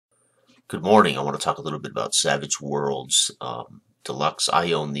Good morning. I want to talk a little bit about Savage Worlds Deluxe.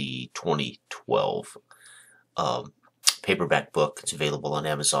 I own the 2012 um, paperback book. It's available on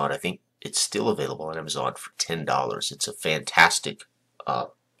Amazon. I think it's still available on Amazon for $10. It's a uh,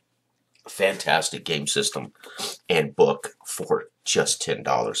 fantastic game system and book for just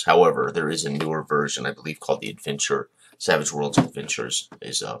 $10. However, there is a newer version, I believe, called the Adventure. Savage Worlds Adventures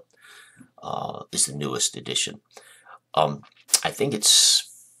is the newest edition. I think it's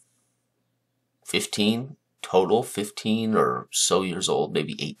 15 total, 15 or so years old,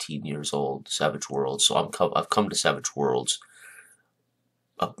 maybe 18 years old, Savage Worlds. So I've come to Savage Worlds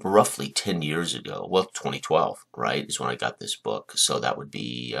roughly 10 years ago. Well, 2012, right, is when I got this book. So that would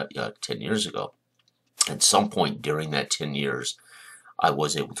be 10 years ago. At some point during that 10 years, I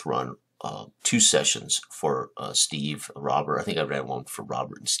was able to run two sessions for Steve, Robert. I think I ran one for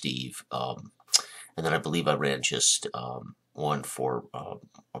Robert and Steve. And then I believe I ran just one for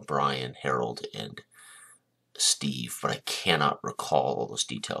Brian, Harold, and Steve, but I cannot recall all those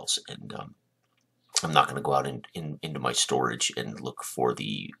details. And I'm not going to go out into my storage and look for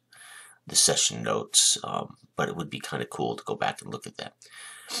the session notes, but it would be kind of cool to go back and look at that.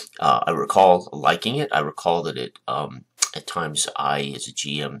 I recall liking it. I recall that it at times I, as a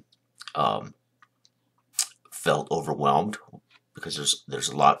GM, felt overwhelmed because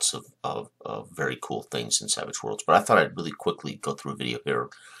there's lots of very cool things in Savage Worlds. But I thought I'd really quickly go through a video here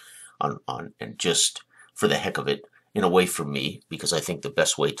on and just for the heck of it, in a way for me, because I think the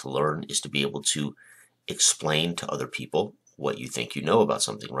best way to learn is to be able to explain to other people what you think you know about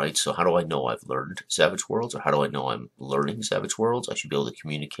something, right? So how do I know I've learned Savage Worlds, or how do I know I'm learning Savage Worlds? I should be able to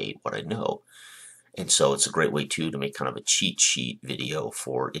communicate what I know. And so it's a great way, too, to make kind of a cheat sheet video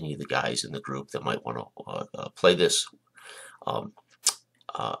for any of the guys in the group that might want to play this.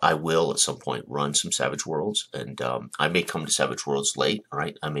 I will at some point run some Savage Worlds, and I may come to Savage Worlds late,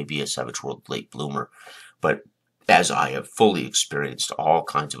 right? I may be a Savage World late bloomer, but as I have fully experienced all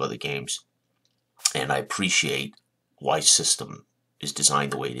kinds of other games, and I appreciate why system is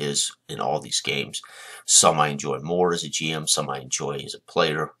designed the way it is in all these games. Some I enjoy more as a GM, some I enjoy as a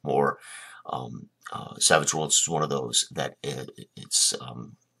player more. Savage Worlds is one of those that it's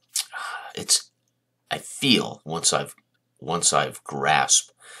I feel once I've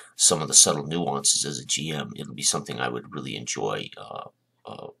grasped some of the subtle nuances as a GM, it'll be something I would really enjoy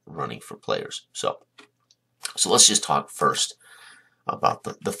running for players. So let's just talk first about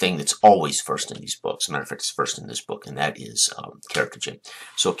the thing that's always first in these books. As a matter of fact, it's first in this book, and that is character gen.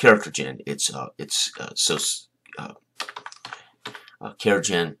 So character gen, character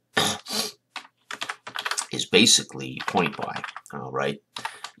gen is basically point buy, right?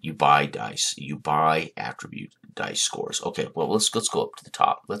 You buy dice, you buy attribute dice scores. Okay, well let's go up to the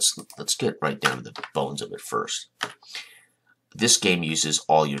top. Let's get right down to the bones of it first. This game uses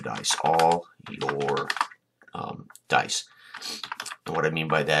all your dice, dice. And what I mean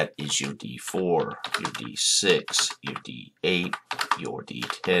by that is your D4, your D6, your D8, your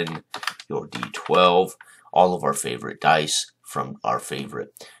D10, your D12, all of our favorite dice from our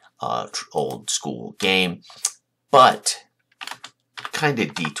favorite old school game. But kind of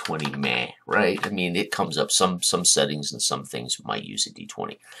D20 meh, right? I mean, it comes up some settings and some things might use a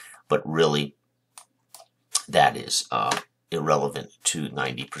D20, but really that is irrelevant to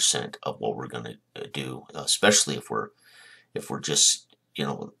 90% of what we're going to do, especially if we're just, you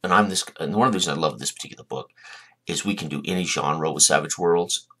know, and one of the reasons I love this particular book is we can do any genre with Savage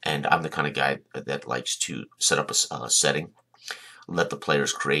Worlds, and I'm the kind of guy that likes to set up a setting, let the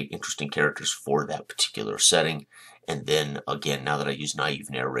players create interesting characters for that particular setting, and then again, now that I use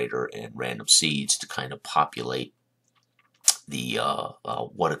Naive Narrator and Random Seeds to kind of populate the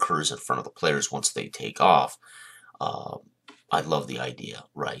what occurs in front of the players once they take off, I love the idea,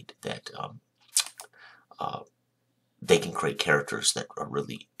 right, that they can create characters that are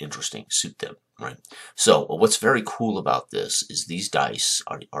really interesting, suit them, right? So what's very cool about this is these dice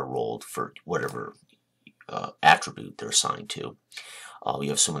are rolled for whatever attribute they're assigned to. We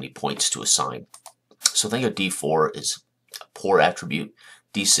have so many points to assign. So think of D4 is a poor attribute,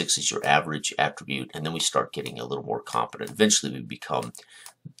 D6 is your average attribute, and then we start getting a little more competent. Eventually we become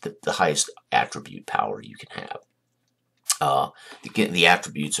the highest attribute power you can have. The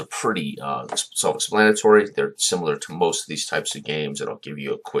attributes are pretty self-explanatory. They're similar to most of these types of games, and I'll give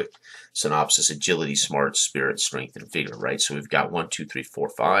you a quick synopsis. Agility, smart, spirit, strength, and vigor, right? So we've got 1, 2, 3, 4,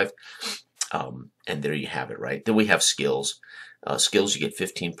 5, and there you have it, right? Then we have skills. Skills, you get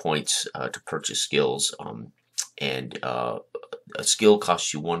 15 points to purchase skills, and a skill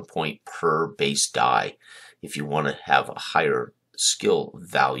costs you 1 point per base die. If you want to have a higher skill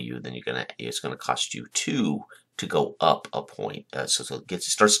value, then it's going to cost you 2 to go up a point. So it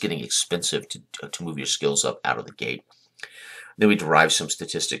starts getting expensive to move your skills up out of the gate. Then we derive some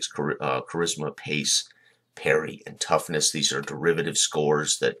statistics: charisma, pace, parry, and toughness. These are derivative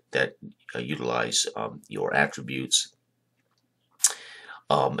scores that utilize your attributes.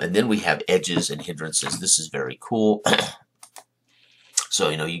 And then we have edges and hindrances. This is very cool. So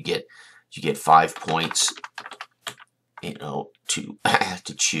you get 5 points, to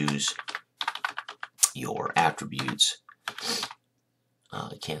to choose your attributes.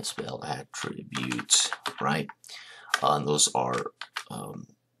 I can't spell attributes, right? And those are,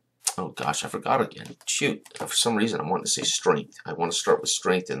 oh gosh, I forgot again. Shoot, for some reason I want to say strength. I want to start with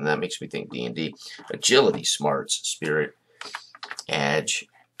strength, and that makes me think D&D. Agility, smarts, spirit, edge,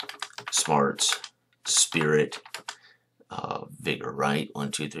 smarts, spirit, vigor, right?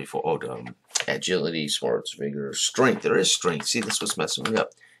 1, 2, 3, 4. Oh, agility, smarts, vigor, strength. There is strength. See, this was messing me up.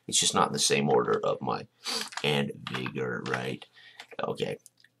 It's just not in the same order of and vigor, right? Okay.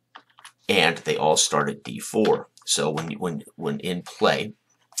 And they all start at D4. So when in play,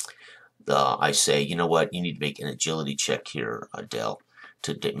 I say, you know what, you need to make an agility check here, Dell,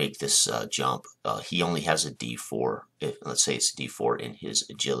 to make this jump. He only has a D4. Let's say it's a D4 in his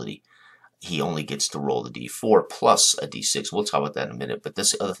agility. He only gets to roll the D4 plus a D6. We'll talk about that in a minute. But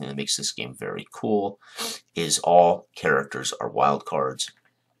this other thing that makes this game very cool is all characters are wild cards,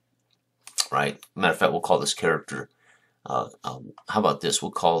 right? Matter of fact, we'll call this character, how about this?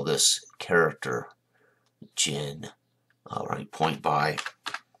 We'll call this character Jin. All right, point by.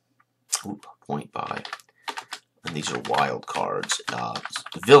 And these are wild cards.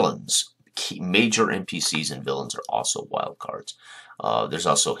 Villains. Major NPCs and villains are also wild cards. There's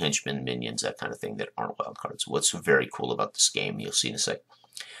also henchmen, minions, that kind of thing that aren't wild cards. What's very cool about this game, you'll see in a sec.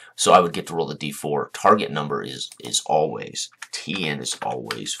 So I would get to roll the D4. Target number is always, TN is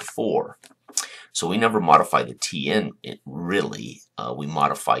always 4. So we never modify the TN, really. We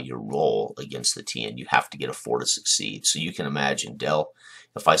modify your roll against the TN. You have to get a 4 to succeed. So you can imagine, Dell,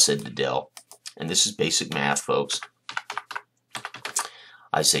 if I said to Dell, and this is basic math, folks,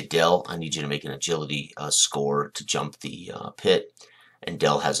 I say, Dell, I need you to make an agility score to jump the pit. And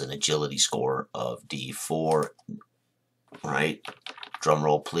Dell has an agility score of D4, right? Drum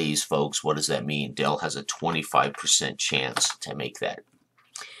roll, please, folks. What does that mean? Dell has a 25% chance to make that,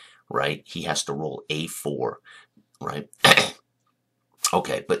 right? He has to roll a 4, right?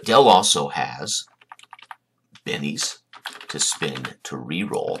 Okay, but Dell also has bennies to spin to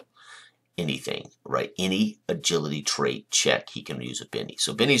re-roll anything, right? Any agility trait check, he can use a benny.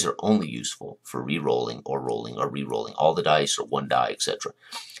 So bennies are only useful for re-rolling or rolling or re-rolling all the dice or one die, etc.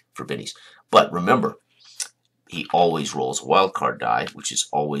 for bennies. But remember, he always rolls a wild card die, which is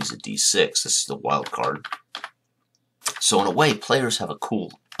always a D6. This is the wild card. So in a way, players have a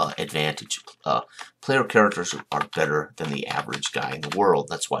cool advantage. Player characters are better than the average guy in the world.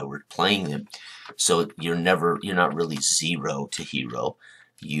 That's why we're playing them. So you're not really zero to hero.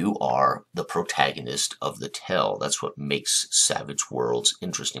 You are the protagonist of the tale. That's what makes Savage Worlds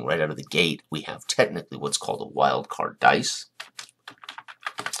interesting. Right out of the gate, we have technically what's called a wild card dice.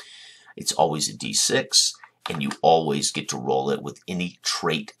 It's always a D6, and you always get to roll it with any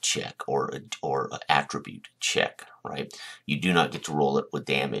trait check or attribute check, right? You do not get to roll it with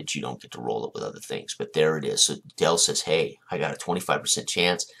damage. You don't get to roll it with other things. But there it is. So Dell says, hey, I got a 25%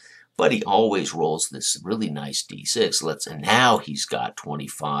 chance. But he always rolls this really nice D6. And now he's got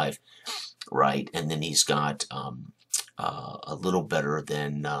 25, right? And then he's got a little better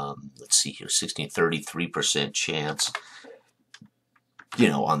than, let's see here, 33% chance,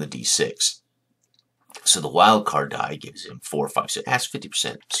 on the D6. So the wild card die gives him 4, 5, 6. That's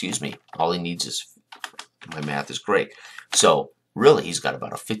 50%. Excuse me. All he needs is, my math is great. So really, he's got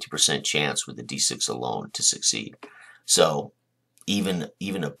about a 50% chance with the D6 alone to succeed. So even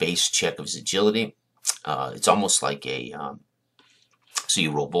a base check of his agility, it's almost like a, so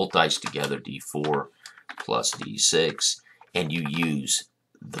you roll both dice together, D4 plus D6, and you use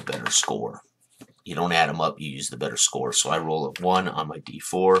the better score. You don't add them up, you use the better score. So I roll a 1 on my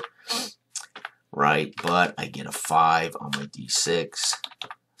D4, right, but I get a 5 on my D6,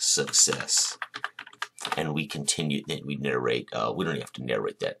 success. And we continue, then we narrate, we don't even have to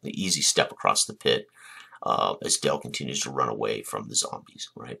narrate that, the easy step across the pit. As Dell continues to run away from the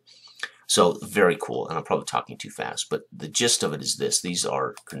zombies, right? So very cool, and I'm probably talking too fast, but the gist of it is this. These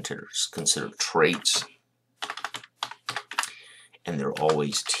are considered traits, and they're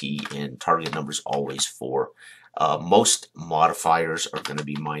always TN. Target number's always 4. Most modifiers are going to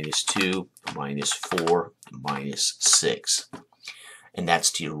be -2, -4, -6. And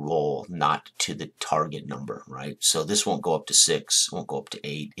that's to your roll, not to the target number, right? So this won't go up to 6, won't go up to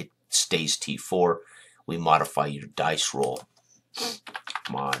 8. It stays T4. we modify your dice roll.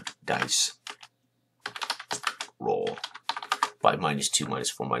 Mod dice roll by -2,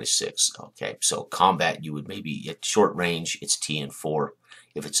 -4, -6. Okay, so combat, you would maybe at short range it's TN4.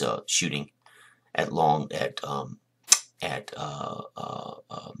 If it's a shooting at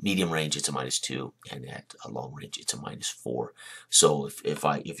medium range, it's a -2, and at a long range, it's a -4. So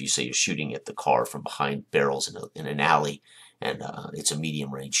if you say you're shooting at the car from behind barrels in an alley, and it's a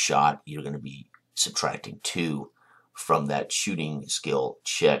medium range shot, you're going to be subtracting 2 from that shooting skill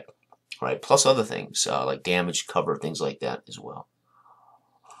check, right? Plus other things like damage, cover, things like that as well.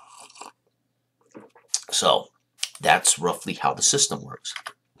 So that's roughly how the system works.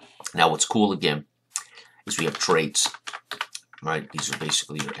 Now what's cool again is we have traits, right? These are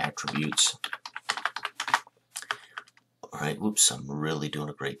basically your attributes. All right, whoops, I'm really doing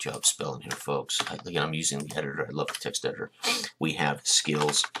a great job spelling here, folks. Again, I'm using the editor. I love the text editor. We have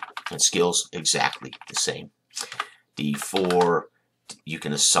skills, and skills exactly the same. D4, you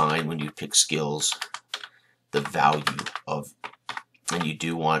can assign when you pick skills the value of, and you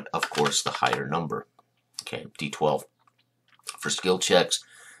do want, of course, the higher number. Okay, D12. For skill checks,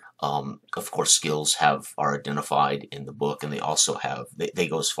 of course, skills are identified in the book, and they also have, they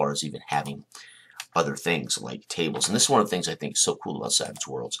go as far as even having other things like tables. And this is one of the things I think is so cool about Savage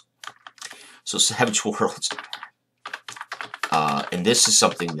Worlds. So Savage Worlds, and this is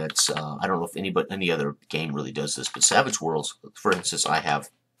something that's, I don't know if any other game really does this, but Savage Worlds, for instance, I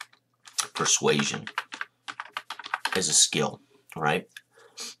have Persuasion as a skill, right?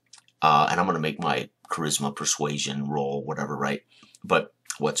 And I'm going to make my Charisma, Persuasion roll, whatever, right? But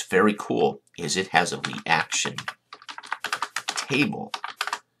what's very cool is it has a reaction table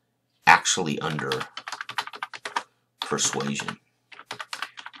actually under Persuasion,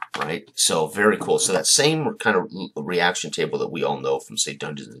 right? So very cool. So that same kind of reaction table that we all know from, say,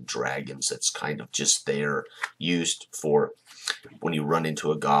 Dungeons and Dragons, that's kind of just there, used for when you run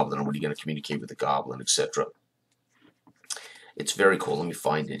into a goblin or when you're going to communicate with a goblin, etc. It's very cool. Let me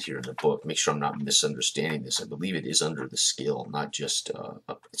find it here in the book. Make sure I'm not misunderstanding this. I believe it is under the skill, not just,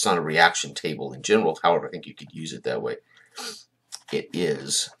 it's not a reaction table in general. However, I think you could use it that way. It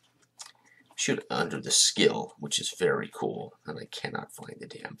is under the skill, which is very cool. And I cannot find the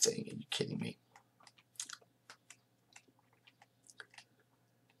damn thing. Are you kidding me?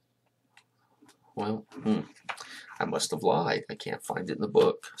 Well, I must have lied. I can't find it in the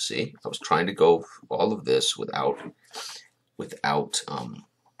book. See, I was trying to go all of this without without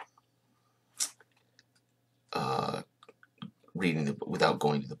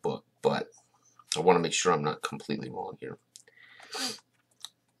going to the book, but I want to make sure I'm not completely wrong here.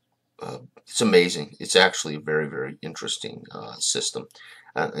 It's amazing. It's actually a very, very interesting system,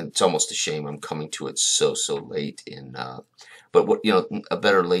 and it's almost a shame I'm coming to it so late in. But what, you know, a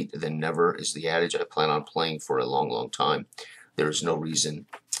better late than never is the adage. I plan on playing for a long, long time. There is no reason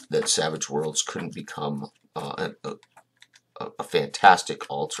that Savage Worlds couldn't become a fantastic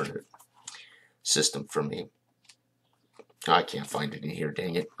alternate system for me. I can't find it in here,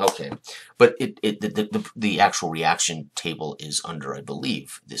 dang it. Okay, but the actual reaction table is under, I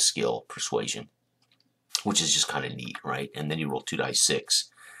believe, this skill, Persuasion, which is just kind of neat, right? And then you roll 2 dice 6,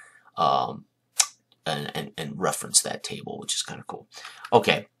 and reference that table, which is kind of cool.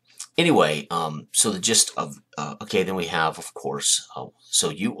 Okay. Anyway, so the gist of okay, then we have, of course, so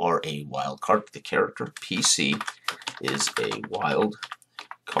you are a wild card. The character PC is a wild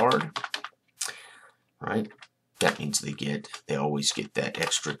card, right? That means they always get that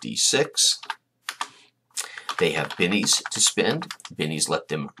extra D6. They have bennies to spend. Bennies let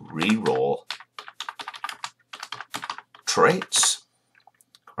them re-roll traits,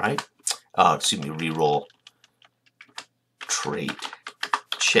 right? Excuse me, re-roll trait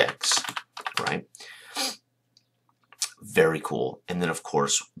checks, right? Very cool. And then, of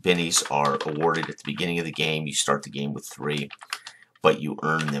course, bennies are awarded at the beginning of the game. You start the game with 3, but you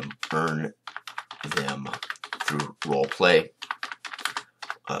earn them through role play.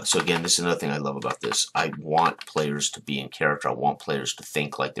 So again, this is another thing I love about this. I want players to be in character. I want players to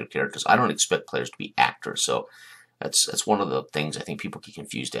think like they're characters. I don't expect players to be actors. So that's one of the things I think people get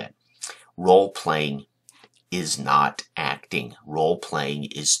confused at. Role playing is not acting. Role playing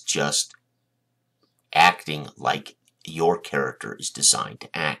is just acting like your character is designed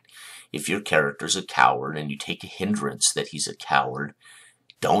to act. If your character is a coward and you take a hindrance that he's a coward,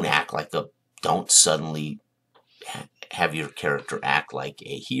 don't suddenly have your character act like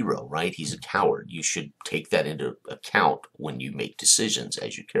a hero, right? He's a coward. You should take that into account when you make decisions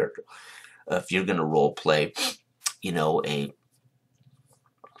as your character. If you're going to role play, you know,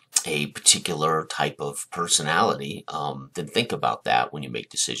 a particular type of personality, then think about that when you make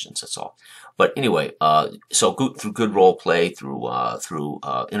decisions. That's all. But anyway, so through good role play, through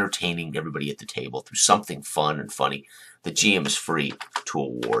entertaining everybody at the table, through something fun and funny, the GM is free to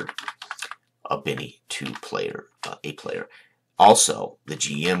award a Benny to a player. Also, the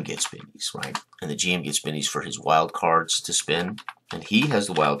GM gets Bennies, right? And the GM gets Bennies for his wild cards to spin. And he has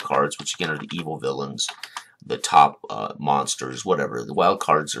the wild cards, which again are the evil villains, the top monsters, whatever. The wild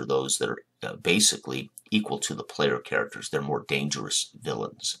cards are those that are basically equal to the player characters. They're more dangerous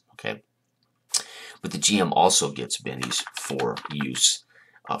villains, okay? But the GM also gets Bennies for use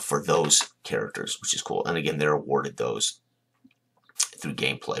for those characters, which is cool. And again, they're awarded those through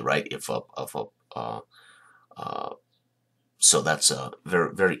gameplay, right? So that's a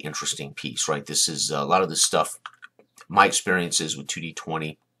very, very interesting piece, right? This is a lot of this stuff. My experiences with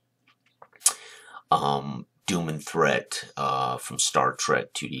 2D20, Doom and Threat from Star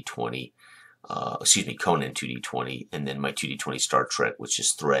Trek 2D20, excuse me, Conan 2D20, and then my 2D20 Star Trek, which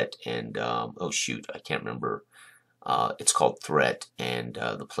is Threat, and oh shoot, I can't remember. It's called Threat, and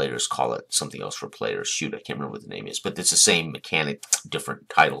the players call it something else for players. Shoot, I can't remember what the name is, but it's the same mechanic, different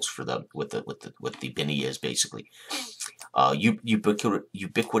titles for them. What the Benny is basically.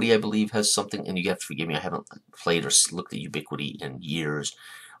 Ubiquity, I believe, has something, and you have to forgive me, I haven't played or looked at Ubiquity in years.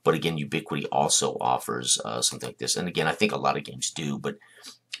 But again, Ubiquity also offers something like this, and again, I think a lot of games do. But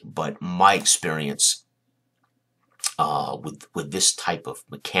my experience with this type of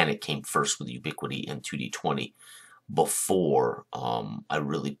mechanic came first with Ubiquity and 2D20 before I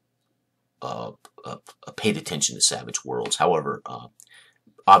really paid attention to Savage Worlds. However,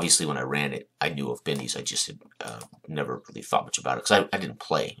 obviously when I ran it, I knew of Bennies. I just had never really thought much about it because I didn't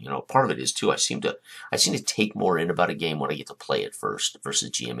play. You know, part of it is too, I seem to take more in about a game when I get to play it first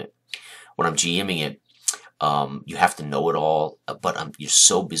versus GM it. When I'm GMing it, you have to know it all, but you're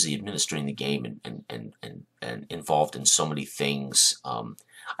so busy administering the game and involved in so many things.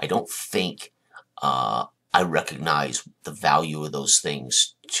 I don't think I recognize the value of those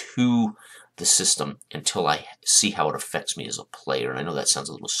things to the system until I see how it affects me as a player. And I know that sounds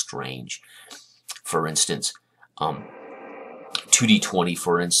a little strange. For instance, 2D20,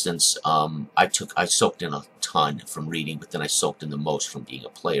 for instance, I soaked in a ton from reading, but then I soaked in the most from being a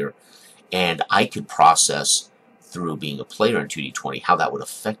player. And I could process through being a player in 2D20 how that would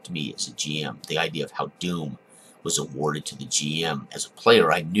affect me as a GM. The idea of how Doom was awarded to the GM. As a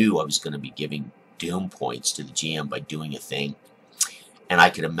player, I knew I was going to be giving Doom points to the GM by doing a thing. And I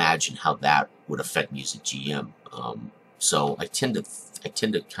could imagine how that would affect me as a GM. So I tend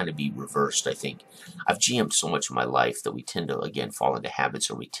to kind of be reversed, I think. I've GM'd so much in my life that we tend to, again, fall into habits,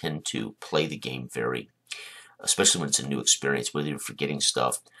 or we tend to play the game very, especially when it's a new experience, whether you're forgetting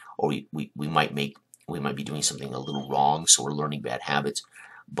stuff, or we might be doing something a little wrong, so we're learning bad habits.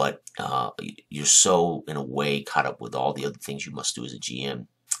 But you're so, in a way, caught up with all the other things you must do as a GM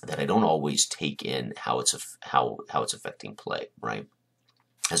that I don't always take in how it's affecting play, right?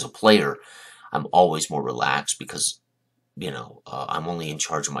 As a player, I'm always more relaxed because, you know, I'm only in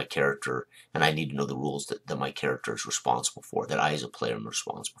charge of my character, and I need to know the rules that my character is responsible for, that I as a player am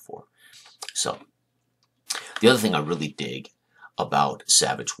responsible for. So, the other thing I really dig about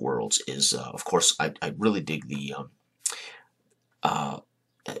Savage Worlds is, of course, I really dig the, I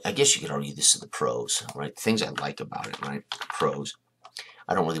guess you could argue this is the pros, right? Things I like about it, right? Pros.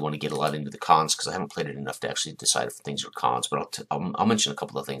 I don't really want to get a lot into the cons because I haven't played it enough to actually decide if things are cons, but I'll mention a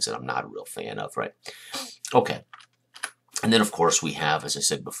couple of things that I'm not a real fan of, right? Okay. And then, of course, we have, as I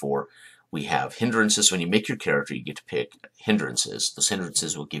said before, we have hindrances. When you make your character, you get to pick hindrances. Those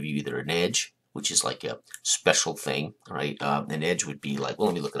hindrances will give you either an edge, which is like a special thing, right? An edge would be like, well,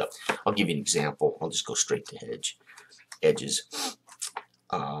 let me look it up. I'll give you an example. I'll just go straight to edges.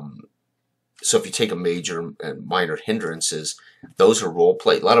 So if you take a major and minor hindrances, those are role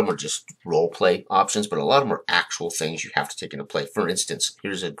play. A lot of them are just role play options, but a lot of them are actual things you have to take into play. For instance,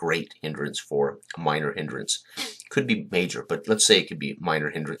 here's a great hindrance for a minor hindrance. Could be major, but let's say it could be minor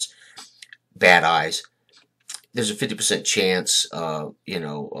hindrance. Bad eyes. There's a 50% chance,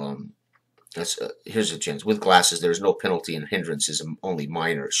 here's a chance. With glasses, there's no penalty and hindrances, only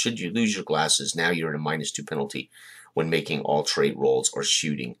minor. Should you lose your glasses, now you're in a -2 penalty when making all trait rolls or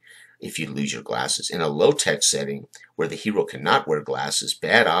shooting if you lose your glasses. In a low-tech setting where the hero cannot wear glasses,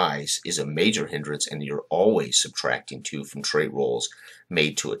 bad eyes is a major hindrance, and you're always subtracting 2 from trait rolls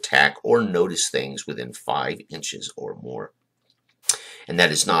made to attack or notice things within 5 inches or more. And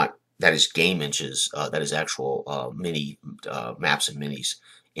that is game inches. That is actual mini maps and minis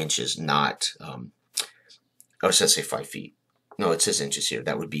inches, not. Oh, it says say 5 feet. No, it says inches here.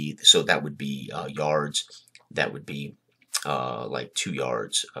 That would be yards. That would be like 2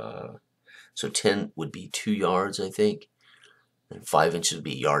 yards. So 10 would be 2 yards, I think. And 5 inches would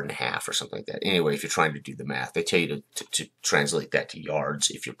be a yard and a half or something like that. Anyway, if you're trying to do the math, they tell you to translate that to yards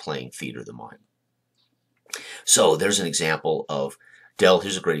if you're playing Theater of the Mind. So there's an example of Dell.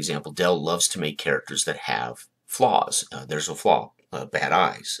 Here's a great example. Dell loves to make characters that have flaws. There's a flaw. Bad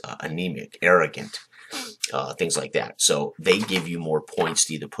eyes, anemic, arrogant, things like that. So they give you more points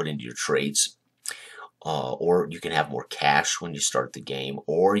to either put into your traits, or you can have more cash when you start the game,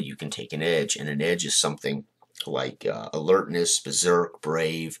 or you can take an edge. And an edge is something like alertness, berserk,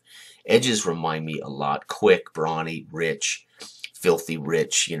 brave. Edges remind me a lot. Quick, brawny, rich, filthy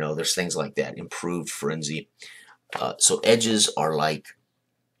rich. You know, there's things like that. Improved, frenzy. So edges are like,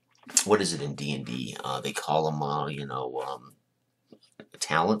 what is it in D&D? They call them, you know,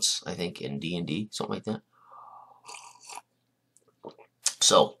 talents, I think, in D&D, something like that.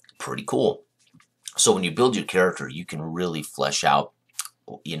 So, pretty cool. So when you build your character, you can really flesh out,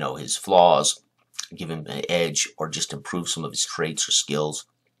 you know, his flaws, give him an edge, or just improve some of his traits or skills.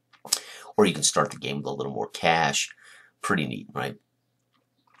 Or you can start the game with a little more cash. Pretty neat, right?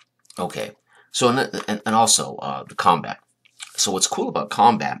 Okay. So, and also the combat. So what's cool about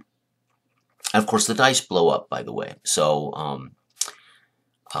combat, and of course the dice blow up, by the way. So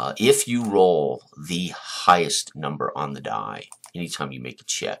if you roll the highest number on the die, anytime you make a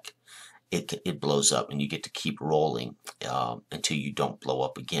check, it blows up, and you get to keep rolling until you don't blow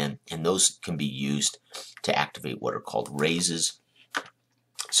up again. And those can be used to activate what are called raises.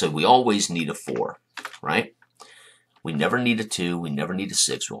 So we always need a 4, right? We never need a 2. We never need a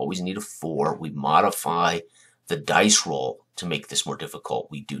 6. We always need a 4. We modify the dice roll to make this more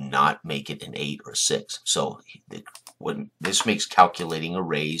difficult. We do not make it an 8 or a 6. So this makes calculating a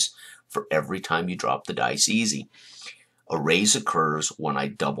raise for every time you drop the dice easy. A raise occurs when I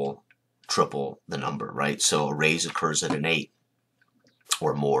double, triple the number, right? So a raise occurs at an 8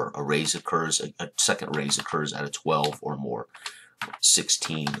 or more. A raise occurs, a second raise occurs at a 12 or more,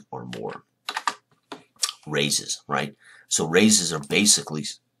 16 or more. Raises, right? So raises are basically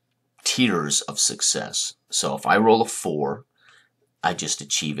tiers of success. So if I roll a 4, I just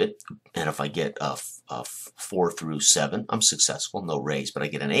achieve it. And if I get a 4 through 7, I'm successful, no raise. But I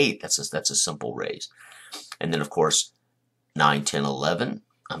get an 8, that's a simple raise. And then, of course, 9, 10, 11,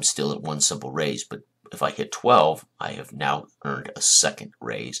 I'm still at one simple raise. But if I hit 12, I have now earned a second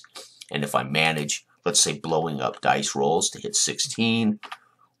raise. And if I manage, let's say, blowing up dice rolls to hit 16,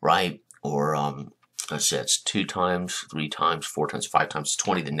 right? Or let's say it's 2 times, 3 times, 4 times, 5 times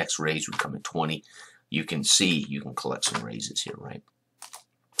 20. The next raise would come at 20. You can see, you can collect some raises here, right?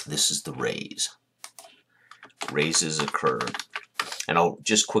 This is the raise. Raises occur. And I'll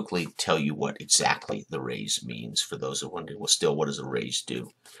just quickly tell you what exactly the raise means for those who wonder, well, still, what does a raise do?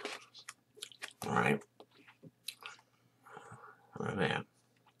 All right. Oh, man.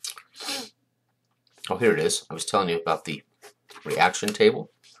 Oh, here it is. I was telling you about the reaction table.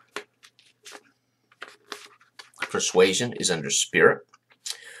 Persuasion is under spirit.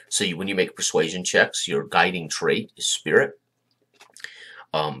 So when you make persuasion checks, your guiding trait is spirit.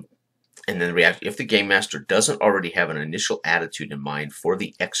 And then if the game master doesn't already have an initial attitude in mind for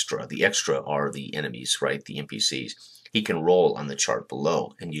the extra are the enemies, right? The NPCs. He can roll on the chart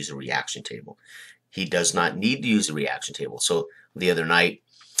below and use a reaction table. He does not need to use a reaction table. So the other night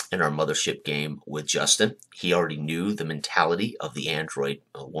in our Mothership game with Justin, he already knew the mentality of the android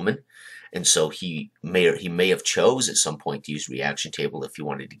woman. And so he may have chose at some point to use reaction table if he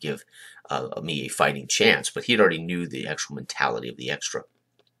wanted to give me a fighting chance, but he already knew the actual mentality of the extra.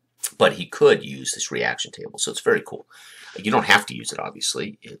 But he could use this reaction table, so it's very cool. You don't have to use it,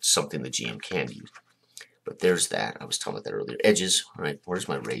 obviously. It's something the GM can use. But there's that. I was talking about that earlier. Edges, all right? Where's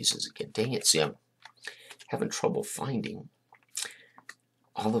my raises again? Dang it. See, I'm having trouble finding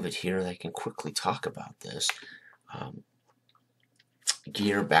all of it here. I can quickly talk about this.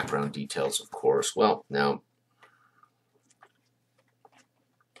 Gear, background details, of course. Well, now,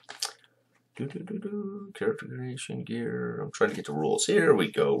 character creation, gear. I'm trying to get to rules. Here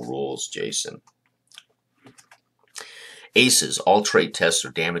we go. Rules, Jason. Aces, all trait tests or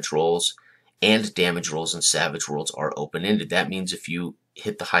damage rolls, and damage rolls and savage rolls are open-ended. That means if you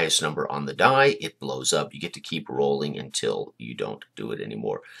hit the highest number on the die, it blows up. You get to keep rolling until you don't do it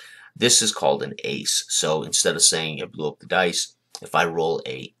anymore. This is called an ace. So instead of saying I blew up the dice, if I roll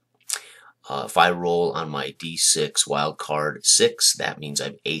on my D6 wild card 6, that means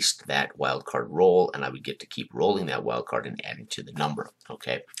I've aced that wild card roll, and I would get to keep rolling that wild card and adding to the number.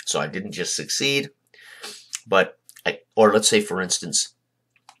 Okay, so I didn't just succeed, but or let's say, for instance,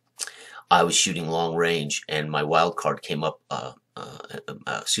 I was shooting long range and my wild card came up,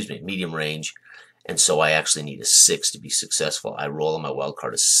 medium range, And so I actually need a 6 to be successful. I roll on my wild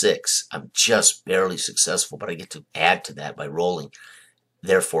card a 6. I'm just barely successful, but I get to add to that by rolling.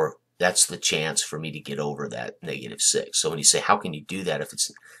 Therefore, that's the chance for me to get over that -6. So when you say, how can you do that if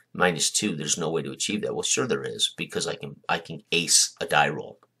it's -2? There's no way to achieve that. Well, sure there is, because I can ace a die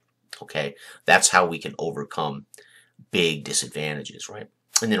roll. Okay, that's how we can overcome big disadvantages, right?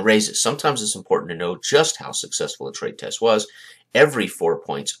 And then raises. Sometimes it's important to know just how successful a trait test was. Every 4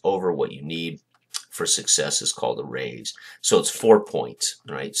 points over what you need for success is called a raise. So it's 4 points,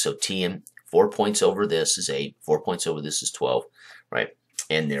 right? So TN, 4 points over this is 8, 4 points over this is 12, right?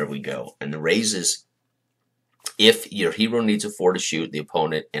 And there we go. And the raises, if your hero needs a 4 to shoot the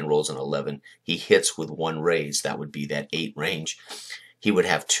opponent and rolls an 11, he hits with 1 raise. That would be that 8 range. He would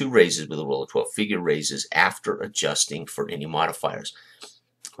have 2 raises with a roll of 12, figure raises after adjusting for any modifiers,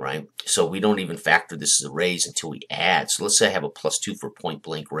 right? So we don't even factor this as a raise until we add. So let's say I have a +2 for point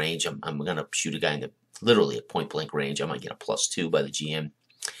blank range. I'm going to shoot a guy in the literally at point blank range. I might get a +2 by the GM,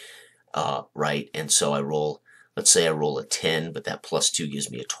 right? And so I roll, let's say I roll a 10, but that +2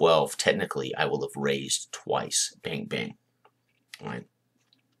 gives me a 12. Technically, I will have raised twice. Bang, bang, right?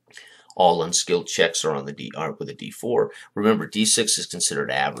 All unskilled checks are on the with a D4. Remember, D6 is considered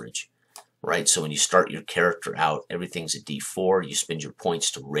average, right? So when you start your character out, everything's a D4. You spend your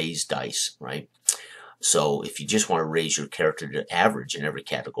points to raise dice, right? So if you just want to raise your character to average in every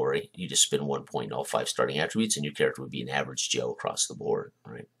category, you just spend 1 point in all 5 starting attributes, and your character would be an average Joe across the board,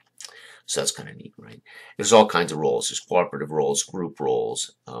 right? So that's kind of neat, right? There's all kinds of roles. There's cooperative roles, group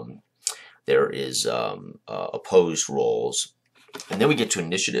roles. There is opposed roles. And then we get to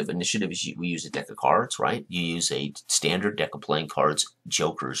initiative. Initiative is we use a deck of cards, right? You use a standard deck of playing cards.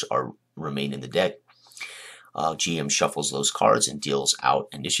 Jokers remain in the deck. GM shuffles those cards and deals out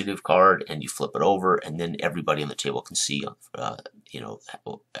initiative card, and you flip it over, and then everybody on the table can see,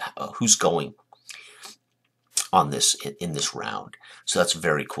 who's going on this in this round. So that's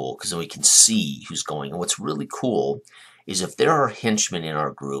very cool, because then we can see who's going. And what's really cool is if there are henchmen in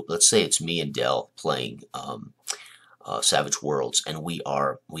our group. Let's say it's me and Dell playing Savage Worlds, and we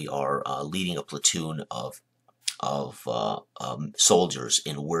are leading a platoon of soldiers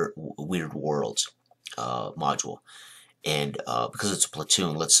in Weird Worlds module, and because it's a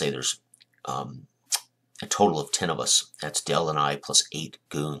platoon, let's say there's a total of 10 of us. That's Dell and I plus 8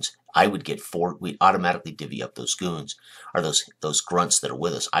 goons. I would get 4. We'd automatically divvy up those goons, or those grunts that are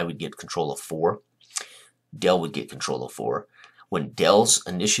with us. I would get control of 4. Dell would get control of 4. When Dell's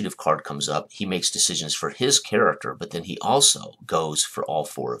initiative card comes up, he makes decisions for his character, but then he also goes for all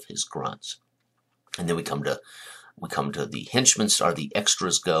 4 of his grunts. And then we come to the henchmen, or the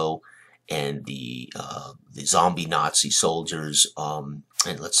extras go, and the zombie Nazi soldiers. And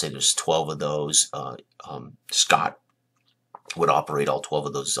let's say there's 12 of those. Scott would operate all 12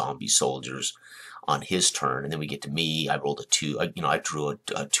 of those zombie soldiers on his turn, and then we get to me. I rolled a 2. I drew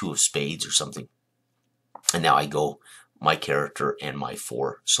a 2 of spades or something, and now I go. My character and my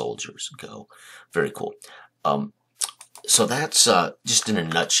 4 soldiers go. Very cool. So that's just in a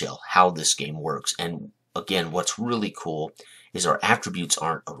nutshell how this game works. And again, what's really cool is our attributes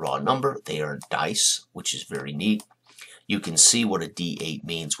aren't a raw number. They are dice, which is very neat. You can see what a D8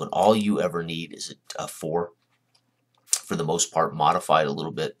 means when all you ever need is a 4. For the most part, modified a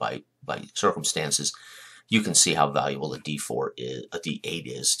little bit by circumstances. You can see how valuable a D8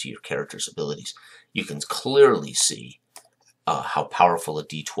 is to your character's abilities. You can clearly see how powerful a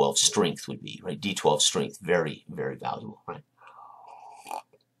D12 strength would be, right? D12 strength, very, very valuable, right?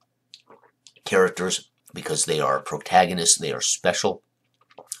 Characters, because they are protagonists, they are special,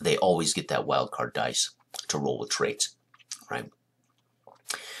 they always get that wild card dice to roll with traits, right?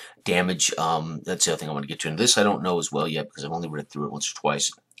 Damage, that's the other thing I want to get to. And this I don't know as well yet, because I've only read through it once or twice,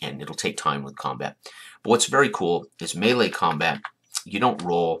 and it'll take time with combat. But what's very cool is melee combat. You don't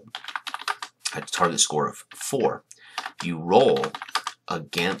roll at a target score of 4. You roll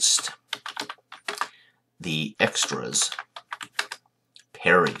against the extras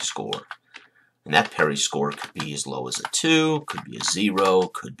parry score. And that parry score could be as low as a 2, could be a 0,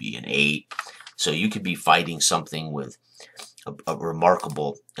 could be an 8. So you could be fighting something with a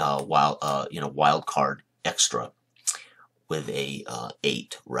remarkable wild card extra with a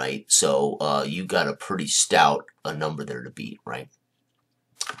 8, right? So you got a pretty stout number there to beat, right?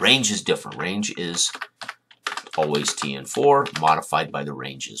 Range is different. Range is always TN4, modified by the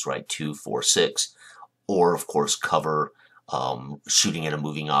ranges, right? 2, 4, 6, or of course cover, shooting at a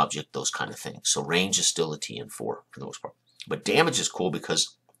moving object, those kind of things. So range is still a TN4 for the most part. But damage is cool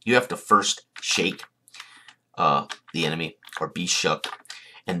because you have to first shake the enemy, or be shook,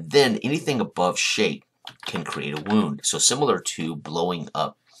 and then anything above shake can create a wound. So similar to blowing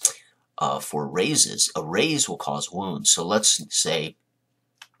up for raises. A raise will cause wounds. So let's say,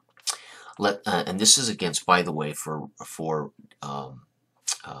 and this is against, by the way, for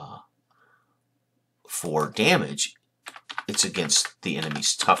damage, it's against the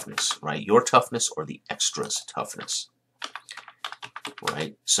enemy's toughness, right? Your toughness or the extra's toughness,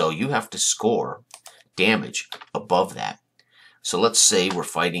 right? So you have to score damage above that. So let's say we're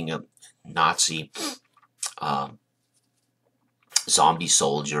fighting a Nazi zombie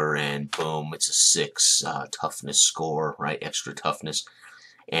soldier, and boom, it's a 6 toughness score, right? Extra toughness.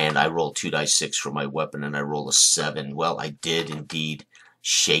 And I roll 2 dice 6 for my weapon, and I roll a 7. Well, I did indeed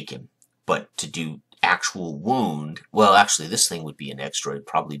shake him. But to do actual wound, well, actually, this thing would be an extra. It'd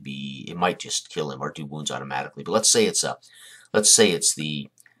probably be, it might just kill him or do wounds automatically. But let's say it's the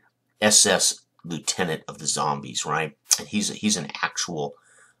SS lieutenant of the zombies, right? And he's an actual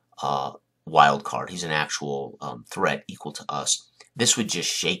wild card. He's an actual threat equal to us. This would just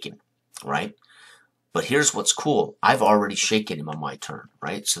shake him, right? But here's what's cool. I've already shaken him on my turn,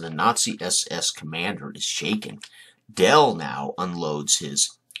 right? So the Nazi SS commander is shaken. Dell now unloads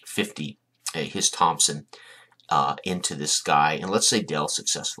his Thompson into this guy. And let's say Dell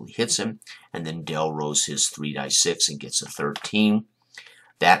successfully hits him. And then Dell rolls his 3 dice 6 and gets a 13.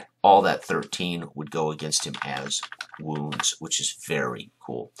 All that 13 would go against him as wounds, which is very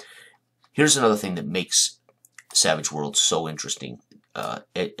cool. Here's another thing that makes Savage Worlds so interesting. And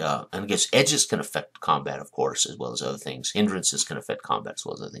I guess edges can affect combat, of course, as well as other things. Hindrances can affect combat as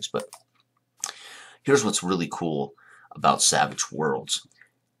well as other things. But here's what's really cool about Savage Worlds.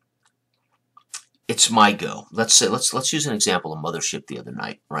 It's my go. Let's use an example of Mothership the other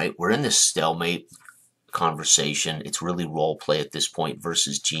night, right? We're in this stalemate conversation. It's really role play at this point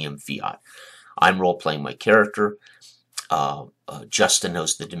versus GM Fiat. I'm role playing my character. Justin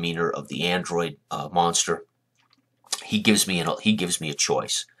knows the demeanor of the android monster. He gives me a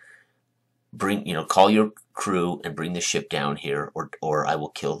choice. Call your crew and bring the ship down here, or I will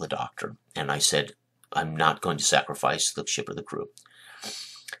kill the doctor. And I said, I'm not going to sacrifice the ship or the crew.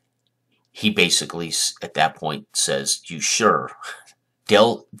 He basically, at that point, says, "You sure?"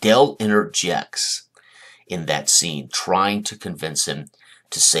 Dell interjects in that scene, trying to convince him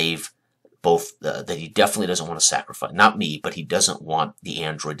to save both, that he definitely doesn't want to sacrifice, not me, but he doesn't want the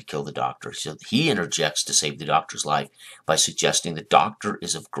android to kill the doctor. So he interjects to save the doctor's life by suggesting the doctor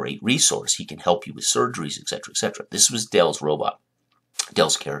is of great resource. He can help you with surgeries, etc., etc. This was Dell's robot,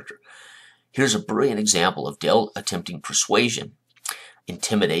 Dell's character. Here's a brilliant example of Dell attempting persuasion,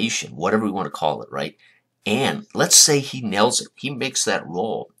 intimidation, whatever we want to call it, right? And let's say he nails it. He makes that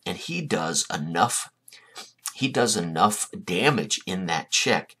roll, and he does enough damage in that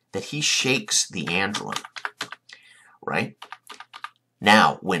check that he shakes the android, right?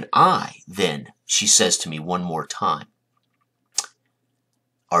 Now, when she says to me one more time,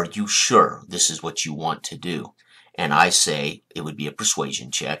 "Are you sure this is what you want to do?" And I say, it would be a persuasion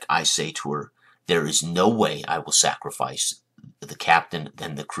check. I say to her, "There is no way I will sacrifice the captain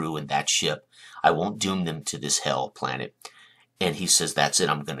and the crew in that ship. I won't doom them to this hell planet." And he says, "That's it,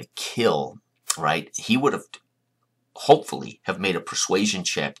 I'm going to kill," right? He would have hopefully have made a persuasion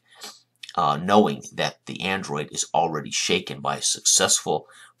check, knowing that the android is already shaken by a successful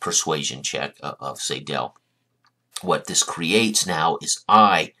persuasion check of, say, Dell. What this creates now is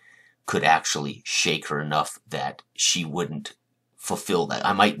I could actually shake her enough that she wouldn't fulfill that.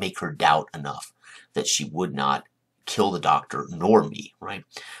 I might make her doubt enough that she would not kill the doctor nor me, right?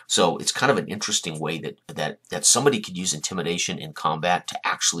 So it's kind of an interesting way that somebody could use intimidation in combat to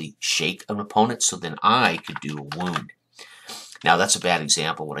actually shake an opponent, so then I could do a wound. Now that's a bad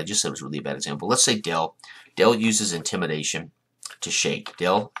example. What I just said was really a bad example. Let's say Dell uses intimidation to shake.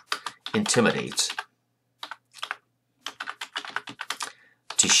 Dell intimidates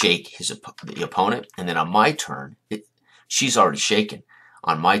to shake the opponent, and then on my turn, she's already shaken.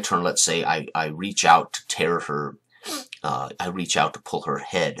 On my turn, let's say I reach out to tear her. I reach out to pull her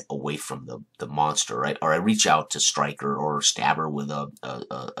head away from the monster, right? Or I reach out to strike her or stab her with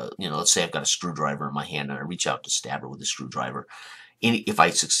let's say I've got a screwdriver in my hand and I reach out to stab her with a screwdriver. If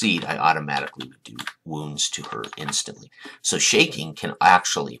I succeed, I automatically would do wounds to her instantly. So shaking can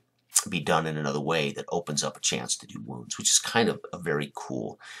actually be done in another way that opens up a chance to do wounds, which is kind of a very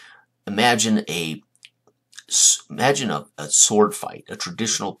cool. Imagine a sword fight, a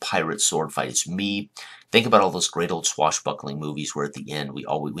traditional pirate sword fight. It's me. Think about all those great old swashbuckling movies where at the end we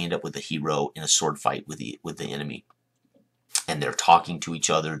end up with the hero in a sword fight with the enemy, and they're talking to each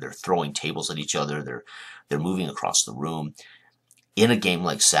other, they're throwing tables at each other, they're moving across the room. In a game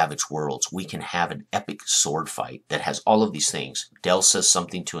like Savage Worlds, we can have an epic sword fight that has all of these things. Dell says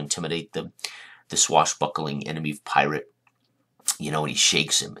something to intimidate the swashbuckling enemy pirate. and he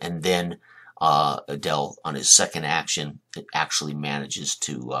shakes him, and then Adele, on his second action, actually manages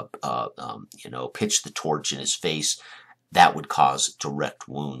to pitch the torch in his face. That would cause direct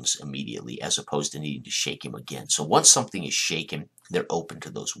wounds immediately, as opposed to needing to shake him again. So once something is shaken, they're open to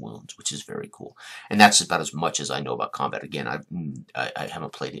those wounds, which is very cool. And that's about as much as I know about combat. Again, I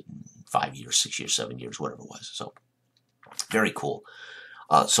haven't played it in 5 years, 6 years, 7 years, whatever it was. So very cool.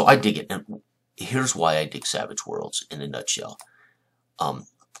 So I dig it. And here's why I dig Savage Worlds in a nutshell.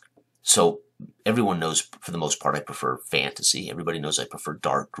 So everyone knows, for the most part, I prefer fantasy. Everybody knows I prefer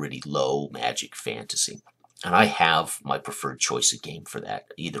dark, gritty, low magic fantasy. And I have my preferred choice of game for that,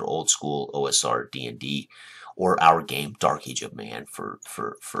 either old school OSR D&D or our game Dark Age of Man for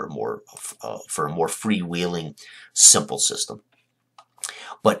a more freewheeling, simple system.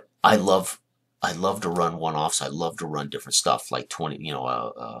 But I love to run one-offs. I love to run different stuff like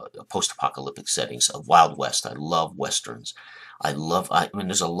post-apocalyptic settings of Wild West. I love westerns. I mean,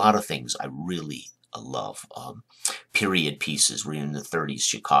 there's a lot of things I really love. Period pieces where you're in the 30s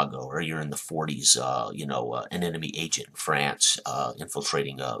Chicago, or you're in the 40s, an enemy agent in France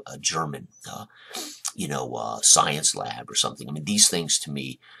infiltrating a German, science lab or something. I mean, these things to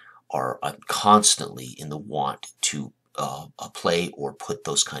me I'm constantly in the want to play or put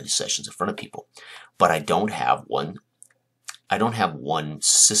those kind of sessions in front of people. But I don't have one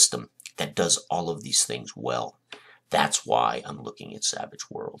system that does all of these things well. That's why I'm looking at Savage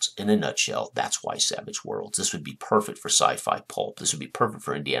Worlds. In a nutshell, that's why Savage Worlds. This would be perfect for sci-fi pulp. This would be perfect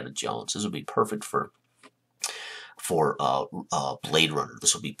for Indiana Jones. This would be perfect for Blade Runner.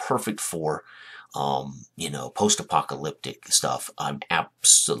 This would be perfect for post-apocalyptic stuff. I'm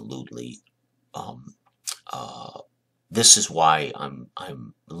absolutely this is why I'm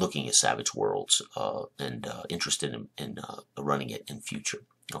looking at Savage Worlds and interested in running it in future.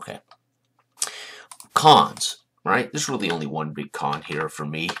 Okay. Cons. Right? There's really only one big con here for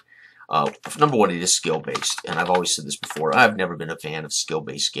me. Number one, it is skill-based, and I've always said this before. I've never been a fan of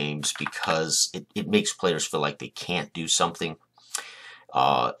skill-based games because it makes players feel like they can't do something,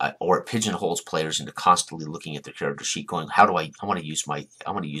 or it pigeonholes players into constantly looking at their character sheet, going, "How do I want to use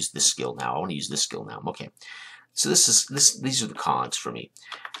this skill now. I want to use this skill now." Okay, so these are the cons for me.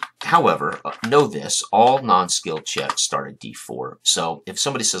 However, know this: all non-skill checks start at D4. So if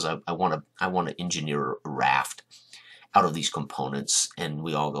somebody says, I want to engineer a raft out of these components, and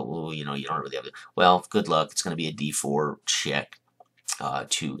we all go, well, you don't really have it. Well, good luck. It's going to be a D4 check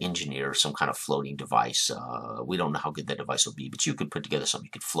to engineer some kind of floating device. We don't know how good that device will be, but you could put together something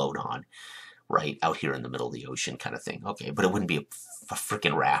you could float on, right, out here in the middle of the ocean kind of thing. Okay, but it wouldn't be a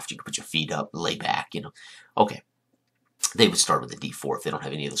freaking raft. You could put your feet up, lay back, Okay. They would start with a D4 if they don't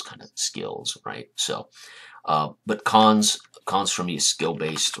have any of those kind of skills, right? So, but cons for me is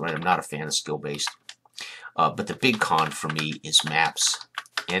skill-based, right? I'm not a fan of skill-based. But the big con for me is maps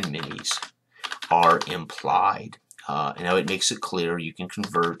and minis are implied. And now it makes it clear you can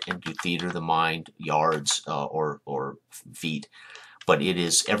convert and do theater of the mind, yards or feet, but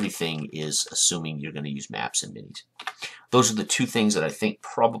everything is assuming you're going to use maps and minis. Those are the two things that I think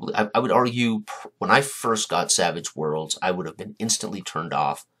probably, I would argue, when I first got Savage Worlds, I would have been instantly turned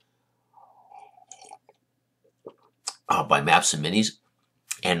off by maps and minis,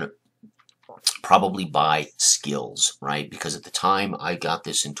 and probably by skills, right? Because at the time I got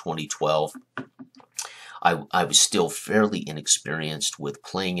this in 2012, I was still fairly inexperienced with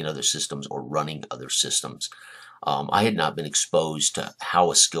playing in other systems or running other systems. I had not been exposed to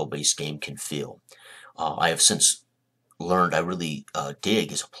how a skill-based game can feel. I have since learned I really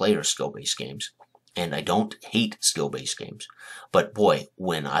dig as a player skill-based games, and I don't hate skill-based games. But boy,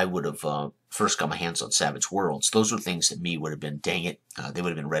 when I would have first got my hands on Savage Worlds, those were things that me would have been, dang it, they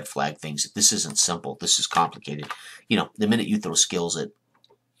would have been red flag things. This isn't simple. This is complicated. The minute you throw skills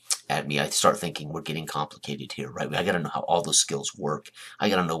at me, I start thinking we're getting complicated here, right? I got to know how all those skills work. I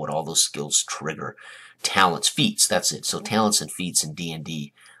got to know what all those skills trigger. Talents, feats, that's it. So talents and feats in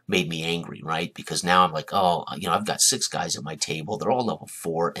D&D made me angry, right? Because now I'm like, oh, I've got 6 guys at my table. They're all level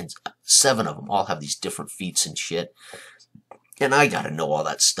 4, and 7 of them all have these different feats and shit. And I got to know all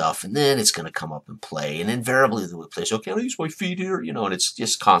that stuff, and then it's going to come up and play. And invariably, the play says, okay, I'll use my feet here, and it's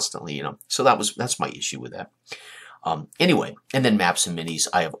just constantly, So that's my issue with that. Anyway, and then maps and minis.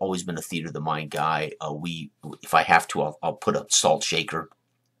 I have always been a theater of the mind guy. If I have to, I'll put a salt shaker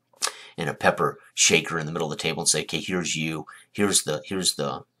and a pepper shaker in the middle of the table and say, okay, here's you. Here's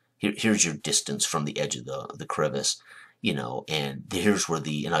your distance from the edge of the crevice, and here's where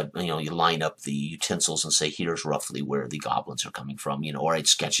you line up the utensils and say, here's roughly where the goblins are coming from, or I'd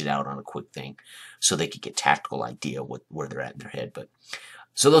sketch it out on a quick thing so they could get tactical idea where they're at in their head. But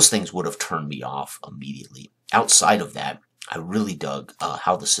so those things would have turned me off immediately. Outside of that, I really dug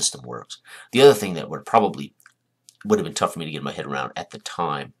how the system works. The other thing that would have been tough for me to get my head around at the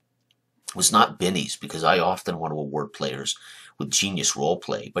time was not bennies, because I often want to award players with genius role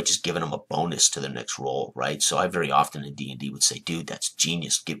play by just giving them a bonus to their next roll, right? So I very often in D&D would say, dude, that's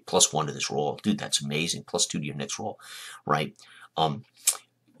genius. Give +1 to this roll. Dude, that's amazing. +2 to your next roll, right?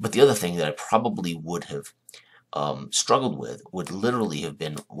 But the other thing that I probably would have struggled with would literally have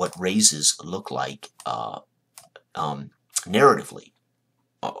been what raises look like narratively.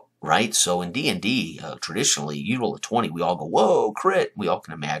 Right? So in D&D, traditionally, you roll a 20, we all go, whoa, crit. We all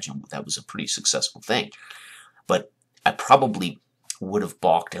can imagine that was a pretty successful thing. But I probably would have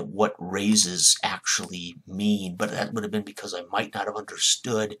balked at what raises actually mean, but that would have been because I might not have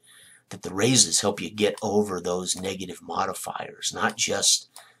understood that the raises help you get over those negative modifiers, not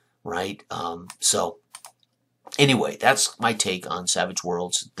just, right? So anyway, that's my take on Savage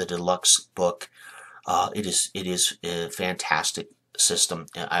Worlds, the deluxe book. It is a fantastic system.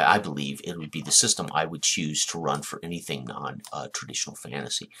 I believe it would be the system I would choose to run for anything non-traditional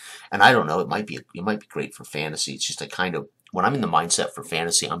fantasy. And I don't know, it might be great for fantasy. It's just a kind of, when I'm in the mindset for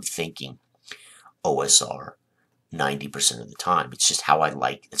fantasy, I'm thinking OSR 90% of the time. It's just how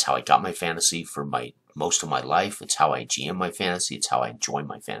it's how I got my fantasy for most of my life. It's how I GM my fantasy. It's how I enjoy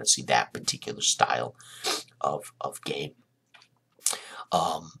my fantasy, that particular style of game.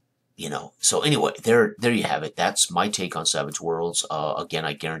 You know, so anyway, there you have it. That's my take on Savage Worlds. Again,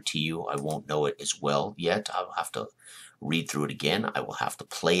 I guarantee you I won't know it as well yet. I'll have to read through it again. I will have to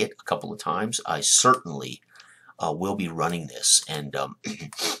play it a couple of times. I certainly will be running this. And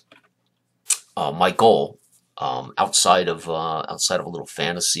my goal, outside of a little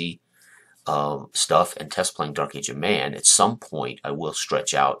fantasy stuff and test playing Dark Age of Man, at some point I will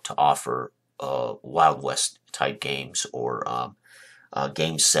stretch out to offer Wild West type games, or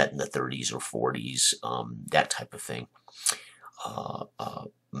games set in the 30s or 40s, that type of thing.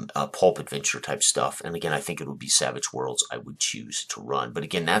 Pulp adventure type stuff. And again, I think it would be Savage Worlds I would choose to run. But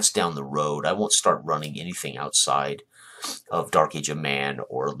again, that's down the road. I won't start running anything outside of Dark Age of Man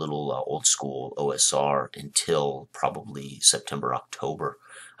or a little old school OSR until probably September, October.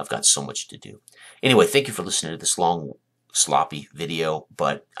 I've got so much to do. Anyway, thank you for listening to this long, sloppy video.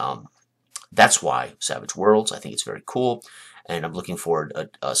 But that's why Savage Worlds, I think it's very cool. And I'm looking forward.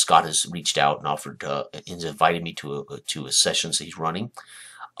 Scott has reached out and offered, he's invited me to a sessions he's running,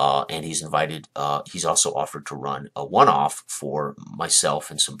 and he's also offered to run a one-off for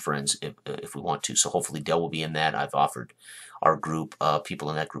myself and some friends if we want to. So hopefully Dell will be in that. I've offered our group, people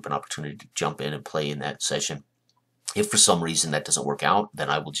in that group, an opportunity to jump in and play in that session. If for some reason that doesn't work out,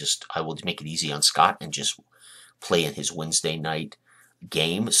 then I will make it easy on Scott and just play in his Wednesday night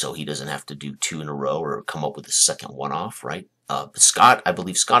game, so he doesn't have to do 2 in a row or come up with a second one-off, right? Scott, I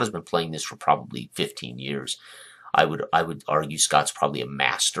believe Scott has been playing this for probably 15 years. I would argue Scott's probably a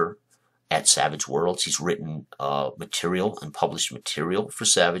master at Savage Worlds. He's written material and published material for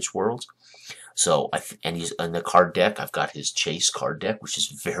Savage Worlds. So and he's in the card deck. I've got his Chase card deck, which is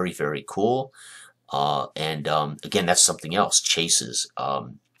very, very cool. Again, that's something else. Chases.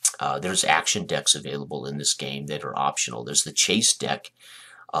 There's action decks available in this game that are optional. There's the Chase deck,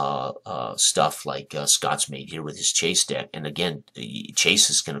 stuff like Scott's made here with his Chase deck. And again,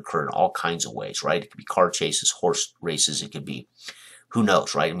 chases can occur in all kinds of ways, right? It could be car chases, horse races. It could be, who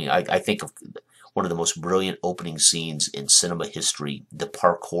knows, right? I mean, I think of one of the most brilliant opening scenes in cinema history, the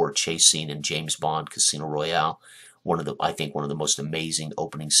parkour chase scene in James Bond Casino Royale. I think one of the most amazing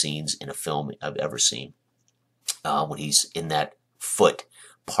opening scenes in a film I've ever seen. When he's in that foot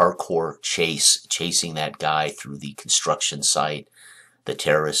parkour chase, chasing that guy through the construction site, the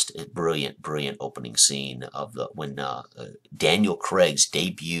terrorist. Brilliant, brilliant opening scene of when Daniel Craig's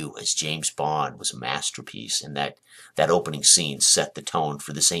debut as James Bond was a masterpiece, and that opening scene set the tone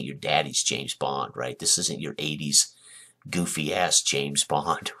for this ain't your daddy's James Bond, right? This isn't your 80s goofy ass James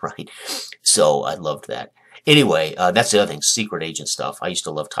Bond, right? So I loved that. Anyway, that's the other thing, secret agent stuff. I used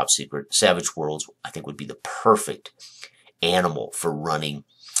to love Top Secret. Savage Worlds, I think, would be the perfect animal for running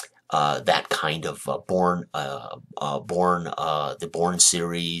that kind of the Bourne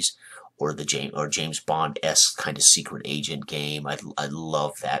series, or the James Bond-esque kind of secret agent game. I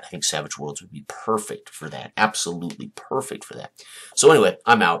love that. I think Savage Worlds would be perfect for that. Absolutely perfect for that. So anyway,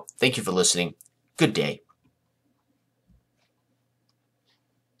 I'm out. Thank you for listening. Good day.